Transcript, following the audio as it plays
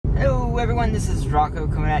everyone, this is Rocco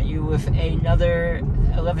coming at you with another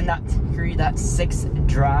 11.3.6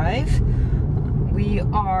 drive. We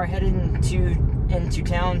are heading into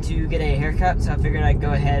town to get a haircut, so I figured I'd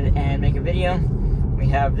go ahead and make a video. We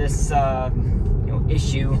have this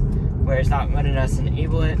issue where it's not letting us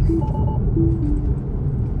enable it.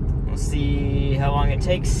 We'll see how long it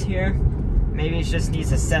takes here. Maybe it just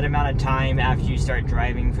needs a set amount of time after you start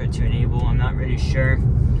driving for it to enable. I'm not really sure.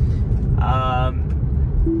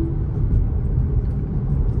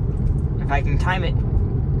 If I can time it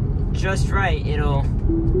just right, there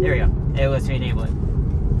we go. It lets me enable it.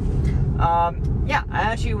 Yeah, I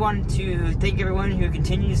actually wanted to thank everyone who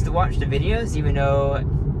continues to watch the videos, even though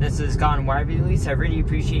this has gone widely released. I really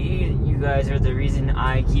appreciate you. You guys are the reason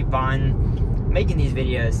I keep on making these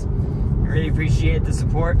videos. I really appreciate the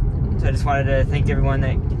support. So I just wanted to thank everyone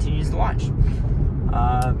that continues to watch.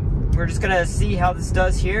 We're just gonna see how this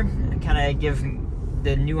does here, and kind of give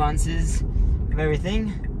the nuances of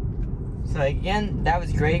everything. So again, that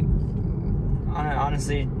was great.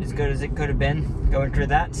 Honestly, as good as it could have been going through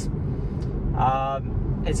that.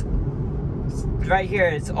 It's right here.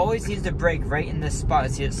 It always seems to brake right in this spot.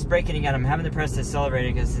 See, it's braking again. I'm having to press the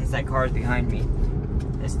accelerator because since that car is behind me,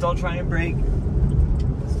 it's still trying to brake.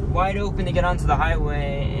 It's wide open to get onto the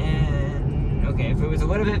highway, and okay, if it was a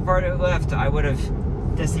little bit farther left, I would have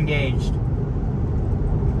disengaged.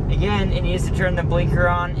 Again, it needs to turn the blinker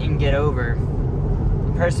on and get over.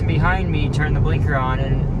 The person behind me turned the blinker on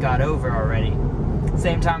and got over already.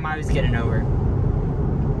 Same time I was getting over.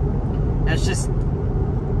 That's just,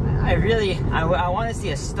 I want to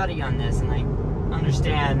see a study on this and like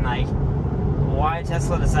understand like why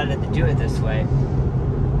Tesla decided to do it this way.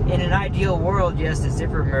 In an ideal world, yes, the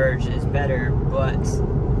zipper merge is better, but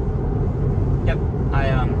yep,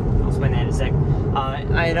 I'll explain that in a sec. In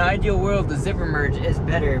an ideal world, the zipper merge is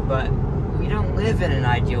better, but we don't live in an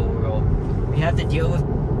ideal world. We have to deal with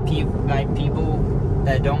people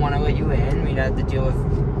that don't want to let you in. We have to deal with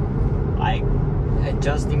like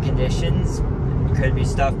adjusting conditions. It could be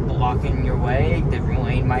stuff blocking your way. The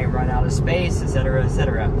lane might run out of space, etc.,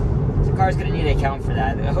 etc. The car's going to need to account for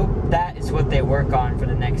that. I hope that is what they work on for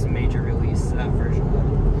the next major release version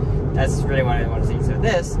of it. That's really what I want to see. So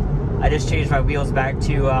this, I just changed my wheels back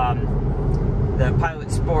to the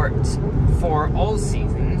Pilot Sport for all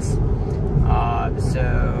seasons. So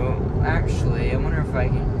actually, I wonder if I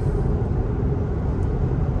can.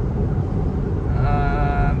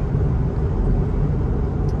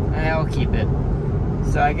 I'll keep it.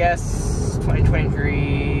 So I guess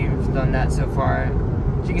 2023, we've done that so far.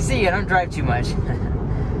 As you can see, I don't drive too much.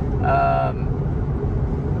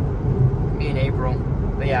 Me in April.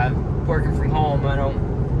 But yeah, working from home, I don't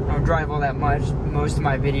drive all that much. Most of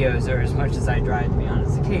my videos are as much as I drive, to be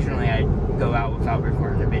honest. Occasionally I go out without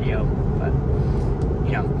recording a video, but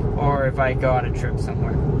you know, or if I go on a trip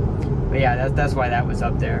somewhere. But yeah, that's why that was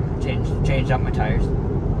up there. Changed up my tires.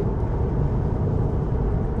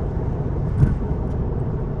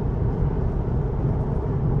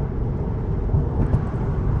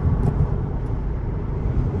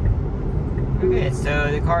 Okay,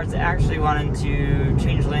 so the car's actually wanting to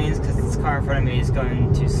change lanes because this car in front of me is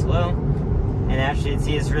going too slow. And actually,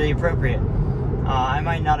 it's really appropriate. I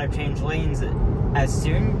might not have changed lanes as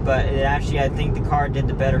soon, but I think the car did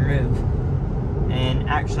the better move. And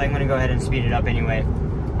actually, I'm going to go ahead and speed it up anyway,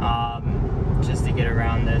 just to get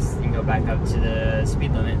around this and go back up to the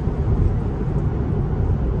speed limit.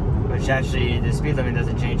 Which actually, the speed limit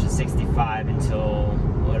doesn't change to 65 until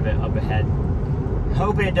a little bit up ahead.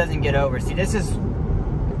 Hoping it doesn't get over. This is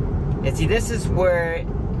where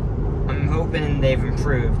I'm hoping they've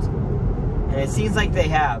improved, and it seems like they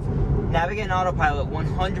have. Navigate and Autopilot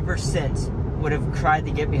 100% would have tried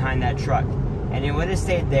to get behind that truck, and it would have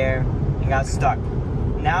stayed there and got stuck.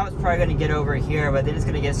 Now it's probably going to get over here, but then it's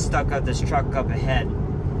going to get stuck up this truck up ahead.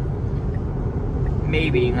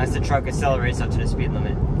 Maybe, unless the truck accelerates up to the speed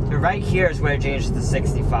limit. So right here is where it changes to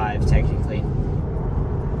 65, technically.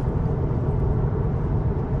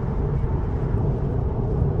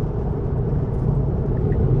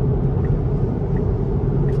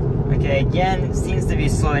 Okay, again, it seems to be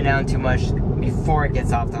slowing down too much before it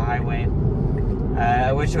gets off the highway.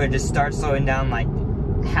 I wish it would just start slowing down like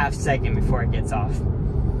half second before it gets off,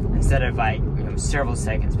 instead of like, several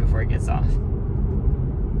seconds before it gets off.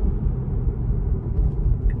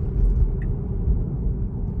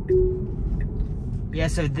 Yeah,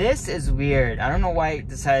 so this is weird. I don't know why it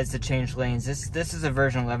decides to change lanes. This is a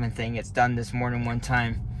version 11 thing. It's done this more than one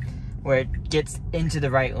time, where it gets into the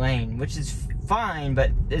right lane, which is fine,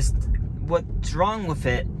 but what's wrong with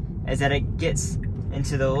it is that it gets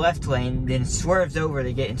into the left lane, then swerves over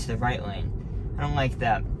to get into the right lane. I don't like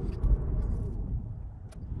that.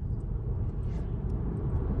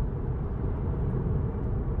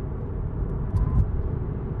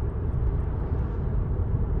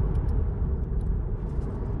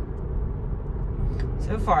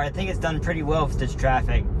 So far, I think it's done pretty well for this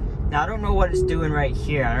traffic. Now, I don't know what it's doing right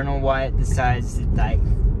here. I don't know why it decides to, like,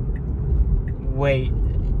 wait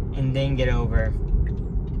and then get over.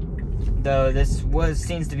 Though this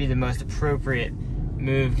seems to be the most appropriate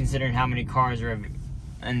move considering how many cars are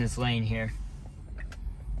in this lane here.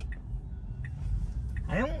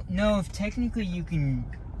 I don't know if technically you can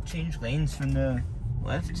change lanes from the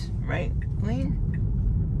left-right lane.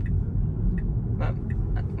 But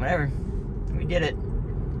whatever. We did it.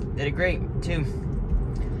 Did it great, too.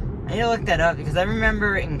 I need to look that up because I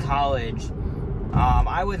remember in college,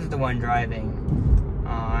 I wasn't the one driving.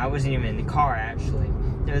 I wasn't even in the car, actually.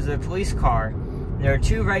 There was a police car. There were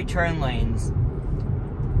 2 right turn lanes.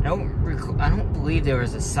 I don't believe there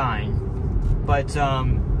was a sign. But,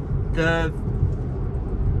 a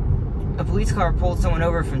police car pulled someone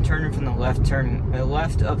over from turning from the left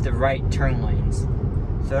of the right turn lanes.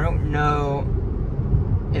 So I don't know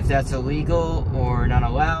if that's illegal or not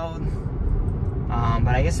allowed.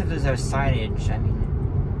 But I guess if there's no signage, I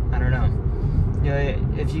mean, I don't know. You know,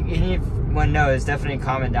 if anyone knows, definitely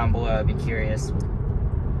comment down below. I'd be curious. So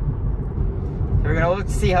we're gonna look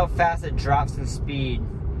to see how fast it drops in speed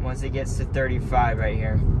once it gets to 35 right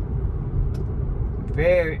here.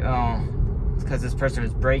 It's because this person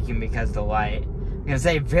was braking because of the light. I'm gonna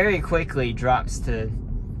say very quickly drops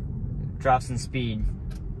in speed,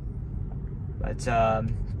 but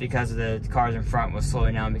because of the cars in front was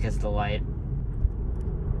slowing down because of the light.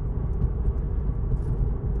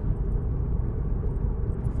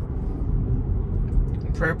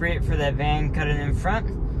 Appropriate for that van cutting in front.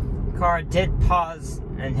 Car did pause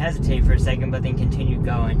and hesitate for a second, but then continued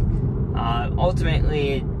going.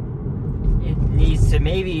 Ultimately, it needs to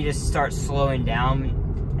maybe just start slowing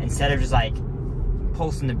down instead of just like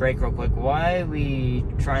pulsing the brake real quick. Why are we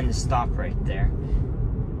trying to stop right there?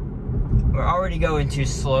 We're already going too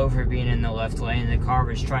slow for being in the left lane. The car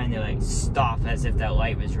was trying to like stop as if that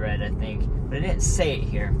light was red, I think, but it didn't say it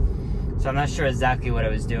here, so I'm not sure exactly what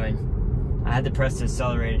it was doing. I had to press the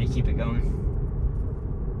accelerator to keep it going.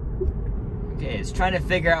 Okay, it's trying to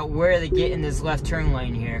figure out where to get in this left turn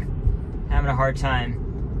lane here. Having a hard time.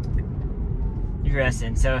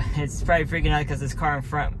 Interesting. So it's probably freaking out because this car in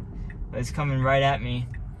front was coming right at me.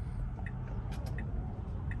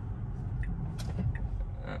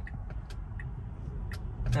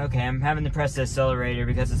 Okay, I'm having to press the accelerator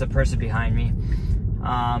because there's a person behind me.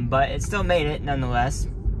 But it still made it nonetheless.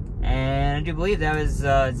 And I do believe that was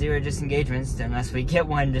 0 disengagements, unless we get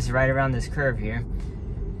one just right around this curve here.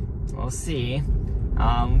 We'll see.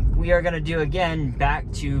 We are going to do again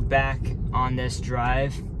back-to-back on this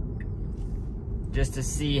drive, just to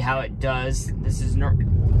see how it does. This is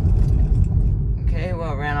okay,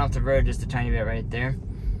 well, it ran off the road just a tiny bit right there.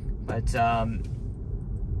 But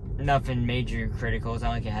nothing major critical. It's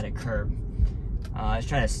not like it had a curb. I was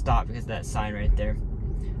trying to stop because of that sign right there.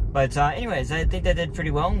 But anyways, I think that did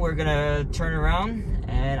pretty well. We're gonna turn around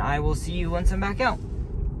and I will see you once I'm back out.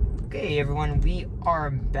 Okay, everyone, we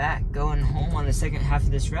are back going home on the second half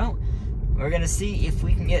of this route. We're gonna see if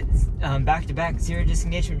we can get back-to-back 0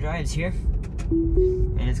 disengagement drives here.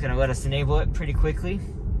 And it's gonna let us enable it pretty quickly.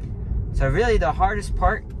 So really the hardest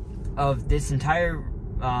part of this entire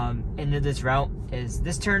end of this route is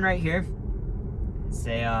this turn right here. It's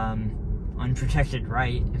a unprotected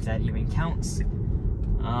right, if that even counts.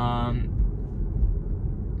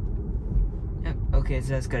 Okay, so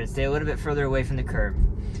that's good. Stay a little bit further away from the curb.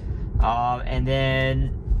 And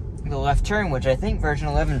then the left turn, which I think version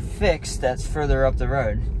 11 fixed, that's further up the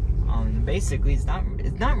road. Basically, it's not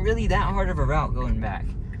really that hard of a route going back.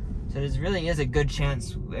 So there really is a good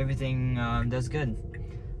chance everything does good.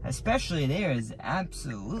 Especially there is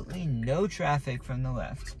absolutely no traffic from the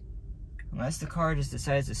left. Unless the car just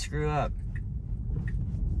decides to screw up.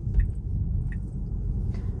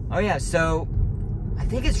 Oh yeah, so I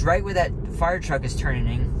think it's right where that fire truck is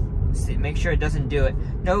turning. See, make sure it doesn't do it.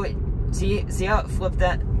 No, see how it flipped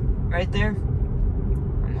that right there?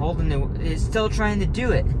 I'm holding it's still trying to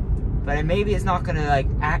do it, but maybe it's not gonna like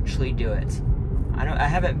actually do it. I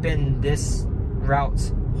haven't been this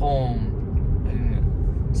route home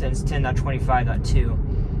since 10.25.2.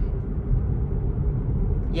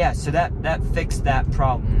 Yeah, so that fixed that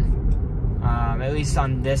problem. At least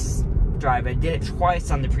on this drive. I did it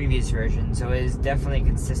twice on the previous version, so it is definitely a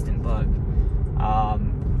consistent bug.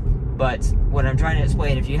 But what I'm trying to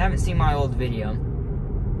explain, if you haven't seen my old video,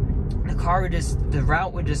 the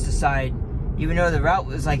route would just decide, even though the route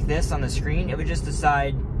was like this on the screen, it would just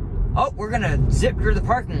decide, oh, we're gonna zip through the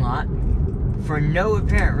parking lot for no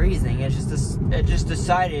apparent reason. It just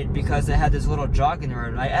decided because it had this little jog in the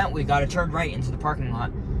road, like, we gotta turn right into the parking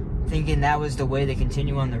lot. thinking that was the way to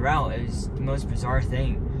continue on the route. It was the most bizarre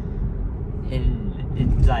thing. And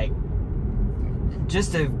it's like,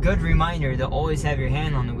 just a good reminder to always have your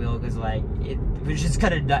hand on the wheel, because like, it was just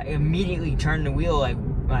gonna immediately turn the wheel, like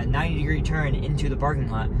a 90-degree turn into the parking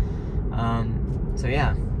lot. So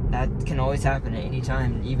yeah, that can always happen at any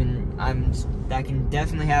time. Even that can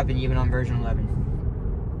definitely happen even on version 11.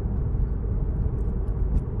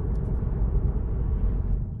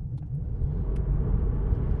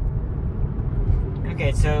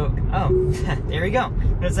 Okay, so, oh, there we go.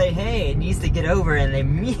 I'm gonna say, hey, it needs to get over, and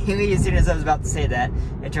immediately, as soon as I was about to say that,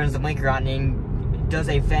 it turns the blinker on and does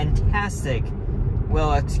a fantastic,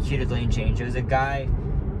 well-executed lane change. It was a guy,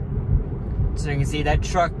 so you can see that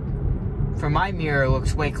truck, from my mirror,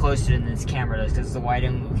 looks way closer than this camera does, because the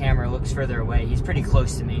wide-angle camera looks further away. He's pretty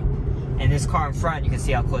close to me. And this car in front, you can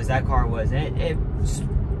see how close that car was, and it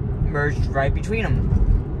merged right between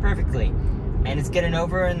them, perfectly. And it's getting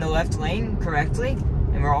over in the left lane correctly,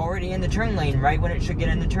 and we're already in the turn lane right when it should get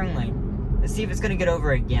in the turn lane. Let's see if it's going to get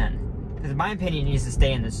over again, because in my opinion, it needs to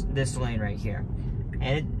stay in this lane right here,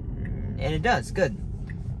 and it does. Good.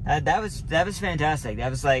 That was fantastic.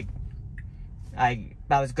 That was like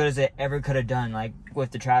about as good as it ever could have done, like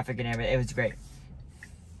with the traffic and everything. It was great.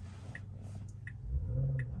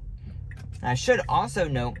 I should also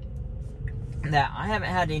note that I haven't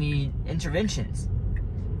had any interventions.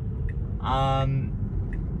 I'm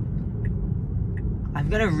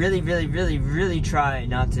gonna really try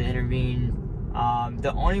not to intervene.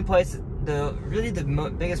 The only place, the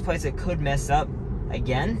biggest place it could mess up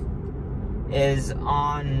again is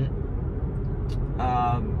on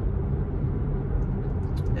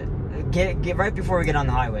get right before we get on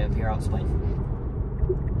the highway up here. I'll explain.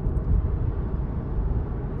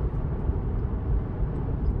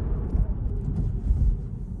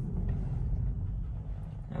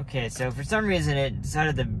 Okay, so for some reason it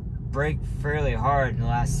decided to brake fairly hard in the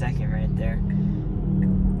last second right there.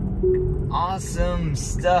 Awesome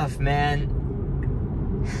stuff, man.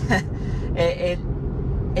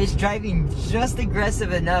 It's driving just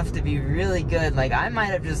aggressive enough to be really good. Like, I might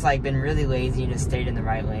have just like been really lazy and just stayed in the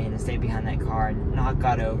right lane and stayed behind that car and not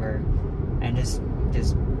got over, and just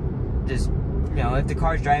you know, if the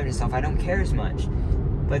car's driving itself, I don't care as much.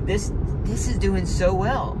 But this is doing so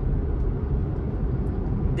well.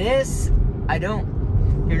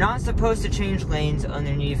 You're not supposed to change lanes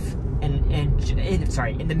underneath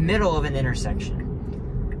in the middle of an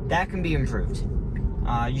intersection. That can be improved.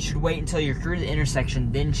 You should wait until you're through the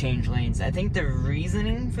intersection, then change lanes. I think the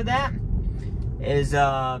reasoning for that is,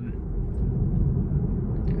 let's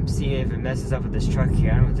see if it messes up with this truck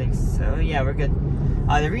here. I don't think so. Yeah, we're good.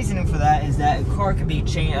 The reasoning for that is that a car could be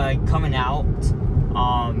coming out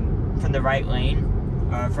from the right lane,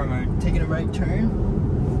 taking a right turn,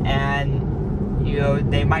 and you know,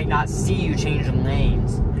 they might not see you changing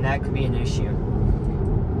lanes, and that could be an issue.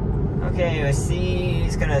 Okay, I see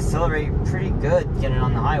he's gonna accelerate pretty good getting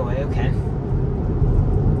on the highway. Okay.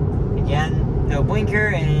 Again, no blinker,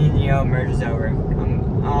 and you know, merges over.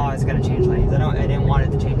 Oh, it's gonna change lanes. I didn't want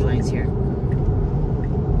it to change lanes here,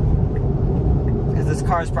 because this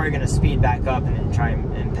car is probably gonna speed back up and then try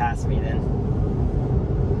and pass me then.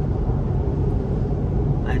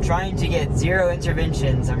 I'm trying to get 0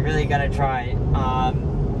 interventions. I'm really gonna try.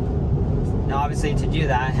 Now obviously to do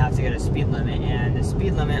that, I have to get a speed limit, and the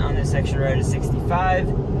speed limit on this section road is 65,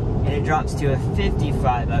 and it drops to a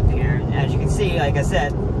 55 up here. And as you can see, like I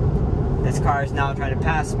said, this car is now trying to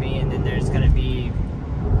pass me, and then there's gonna be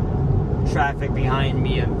traffic behind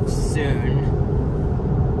me soon.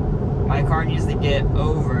 My car needs to get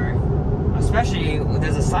over, especially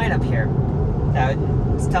there's a sign up here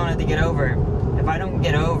that's telling it to get over. If I don't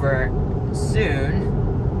get over soon,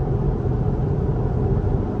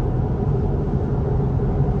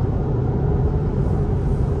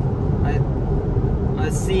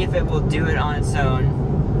 let's see if it will do it on its own.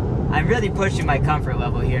 I'm really pushing my comfort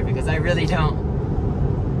level here, because I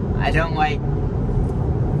don't like,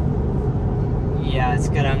 yeah, it's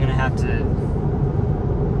good. I'm gonna have to,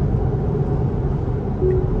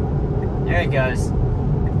 there it goes.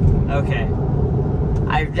 Okay.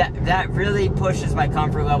 That really pushes my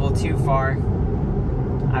comfort level too far.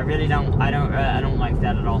 I don't like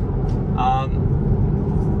that at all.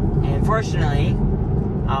 And fortunately,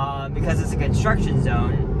 because it's a construction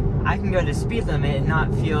zone, I can go to speed limit and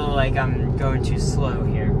not feel like I'm going too slow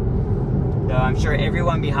here. So I'm sure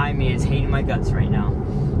everyone behind me is hating my guts right now.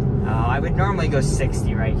 I would normally go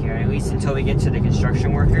 60 right here, at least until we get to the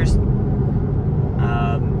construction workers.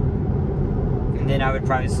 And then I would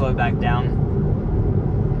probably slow back down.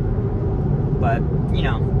 But, you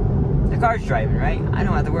know, the car's driving, right? I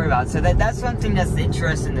don't have to worry about it. So that's something that's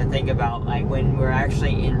interesting to think about, like when we're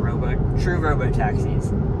actually in true robo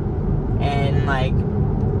taxis, and like,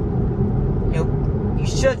 you know, you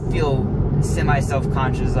should feel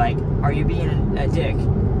semi-self-conscious, like, are you being a dick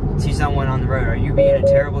to someone on the road? Are you being a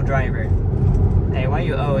terrible driver? Hey, why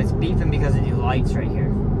you, oh, it's beeping because of the lights right here.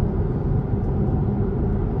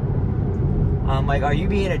 Like, are you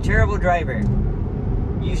being a terrible driver?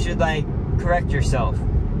 You should, like, correct yourself.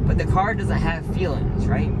 But the car doesn't have feelings,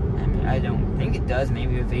 right? I mean, I don't think it does.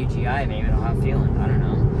 Maybe with AGI, maybe it'll have feelings. I don't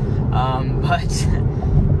know.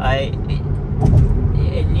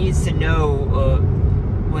 It needs to know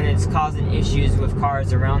when it's causing issues with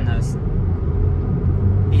cars around us.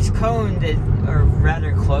 These cones are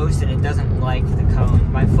rather close, and it doesn't like the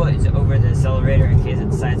cone. My foot is over the accelerator in case it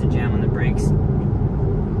decides to jam on the brakes.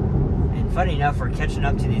 And funny enough, we're catching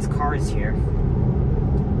up to these cars here.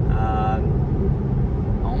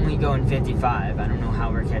 Only going 55. I don't know how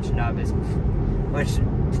we're catching up. Which,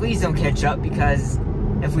 please don't catch up, because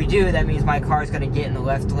if we do, that means my car is going to get in the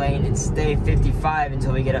left lane and stay 55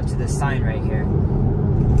 until we get up to this sign right here.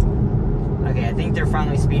 Okay, I think they're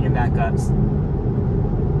finally speeding back up.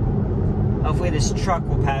 Hopefully this truck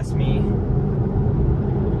will pass me.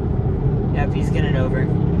 Yep, he's getting over.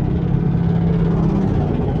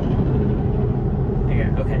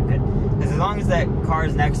 Okay, good. Because as long as that car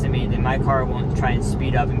is next to me, then my car won't try and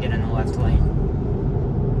speed up and get in the left lane.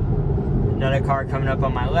 Another car coming up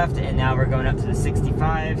on my left, and now we're going up to the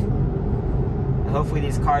 65. Hopefully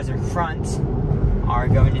these cars in front are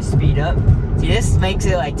going to speed up. See, this makes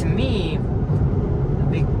it, like, to me,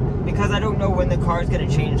 because I don't know when the car is going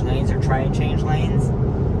to change lanes or try and change lanes,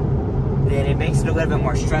 then it makes it a little bit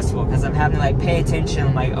more stressful, because I'm having to, like, pay attention.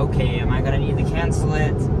 I'm like, okay, am I going to need to cancel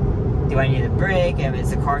it? Do I need to brake? Is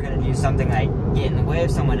the car going to do something like get in the way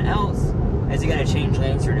of someone else? Is it going to change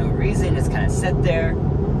lanes for no reason? It's kind of sit there.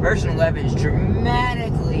 Version 11 is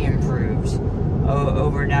dramatically improved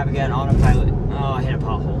over navigating autopilot. Oh, I hit a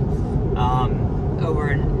pothole.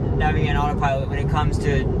 Over navigating autopilot when it comes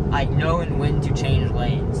to, like, knowing when to change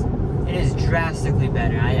lanes. It is drastically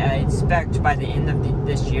better. I expect by the end of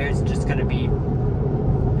this year, it's just going to be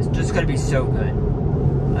so good.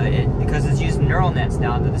 Because it's using neural nets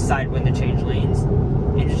now to decide when to change lanes.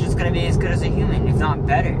 And it's just going to be as good as a human, if not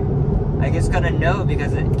better. Like, it's going to know,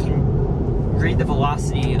 because it can read the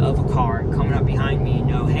velocity of a car coming up behind me and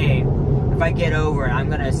know, hey, if I get over and I'm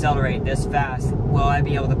going to accelerate this fast, will I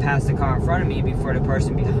be able to pass the car in front of me before the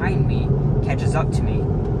person behind me catches up to me?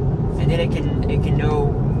 And then it can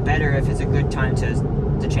know better if it's a good time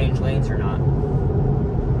to change lanes or not.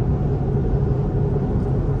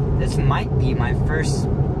 This might be my first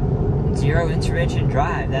zero intervention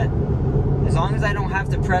drive. That, as long as I don't have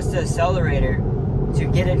to press the accelerator to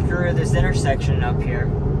get it through this intersection up here,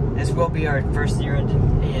 this will be our first zero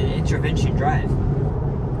intervention drive.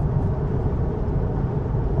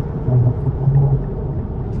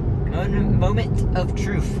 Moment of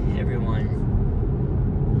truth, everyone.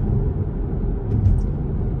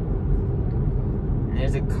 And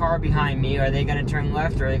there's a car behind me. Are they going to turn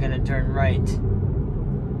left or are they going to turn right?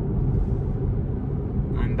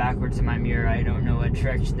 I'm backwards in my mirror. I don't know what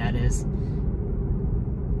direction that is.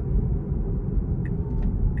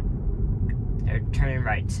 They're turning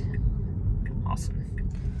right. Awesome.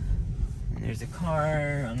 And there's a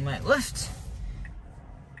car on my left.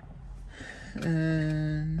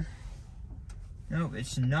 Nope, it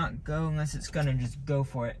should not go unless it's gonna just go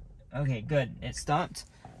for it. Okay, good. It stopped.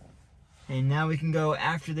 And now we can go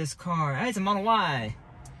after this car. Hey, it's a Model Y.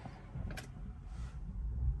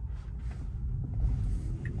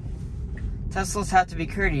 Teslas have to be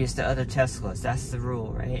courteous to other Teslas. That's the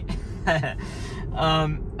rule, right?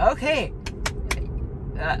 Okay.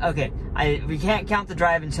 Okay. We can't count the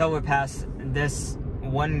drive until we're past this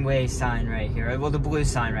one-way sign right here. Well, the blue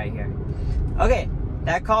sign right here. Okay,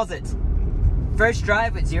 that calls it. First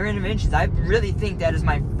drive with zero interventions. I really think that is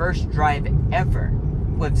my first drive ever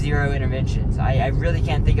with zero interventions. I really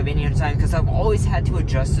can't think of any other time, because I've always had to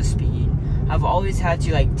adjust the speed. I've always had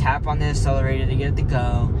to, like, tap on the accelerator to get it to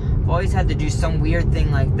go. I've always had to do some weird thing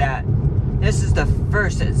like that. This is the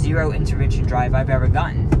first zero intervention drive I've ever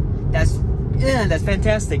gotten. That's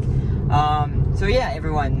fantastic. So yeah,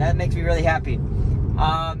 everyone, that makes me really happy.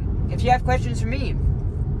 If you have questions for me,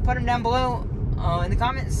 put them down below in the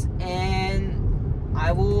comments, and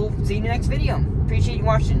I will see you in the next video. Appreciate you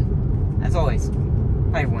watching, as always.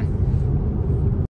 Bye, everyone.